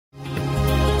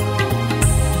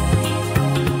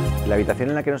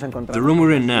The room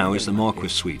we're in now is the Marquis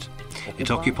suite. It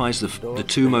occupies the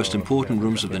two most important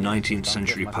rooms of the 19th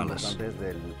century palace.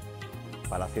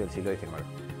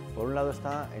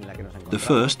 The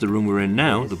first, the room we're in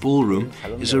now, the ballroom,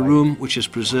 is a room which has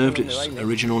preserved its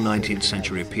original 19th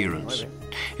century appearance.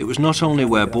 It was not only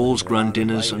where balls, grand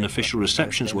dinners and official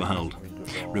receptions were held.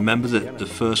 Remember that the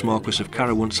first Marquis of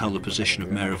Caro once held the position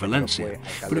of Mayor of Valencia,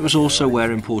 but it was also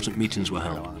where important meetings were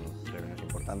held.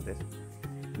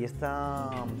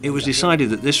 It was decided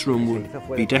that this room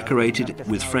would be decorated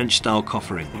with French-style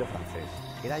coffering.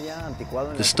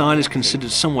 The style is considered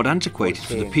somewhat antiquated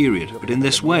for the period, but in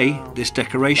this way, this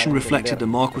decoration reflected the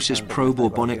Marquis's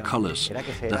pro-Bourbonic colours,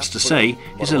 that's to say,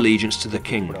 his allegiance to the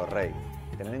king.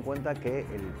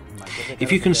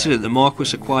 If you consider that the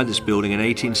Marquis acquired this building in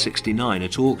 1869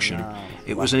 at auction,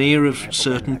 it was an era of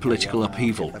certain political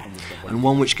upheaval, and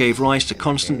one which gave rise to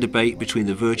constant debate between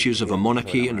the virtues of a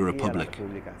monarchy and a republic.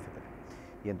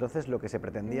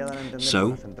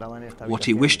 So, what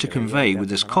he wished to convey with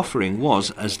this coffering was,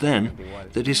 as then,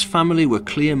 that his family were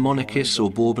clear monarchists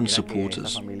or Bourbon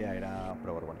supporters.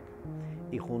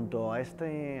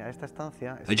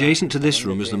 Adjacent to this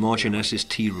room is the Marchioness's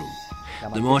tea room.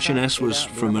 The Marchioness was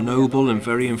from a noble and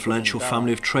very influential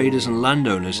family of traders and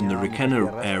landowners in the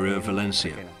Requena area of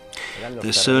Valencia.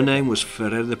 Their surname was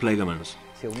Ferrer de Plegamans.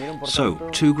 So,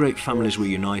 two great families were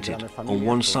united. On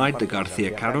one side, the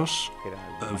García Caros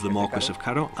of the Marquis of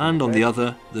Caro, and on the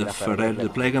other, the Ferrer de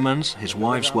Plegamans, his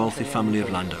wife's wealthy family of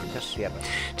landowners.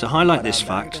 To highlight this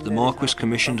fact, the Marquis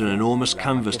commissioned an enormous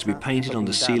canvas to be painted on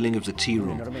the ceiling of the tea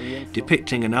room,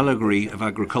 depicting an allegory of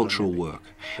agricultural work,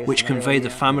 which conveyed the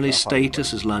family's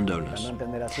status as landowners.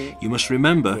 You must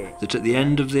remember that at the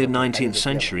end of the 19th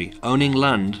century, owning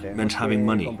land meant having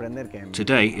money.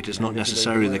 Today, it is not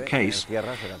necessarily the case,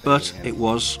 but it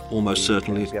was almost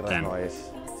certainly then.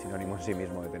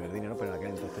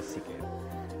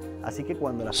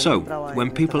 So,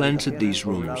 when people entered these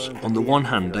rooms, on the one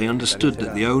hand they understood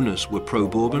that the owners were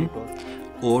pro-Bourbon,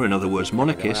 or in other words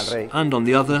monarchists, and on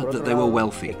the other that they were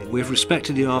wealthy. We have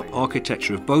respected the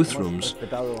architecture of both rooms,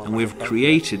 and we have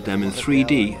created them in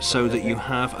 3D so that you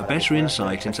have a better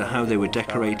insight into how they were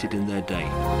decorated in their day.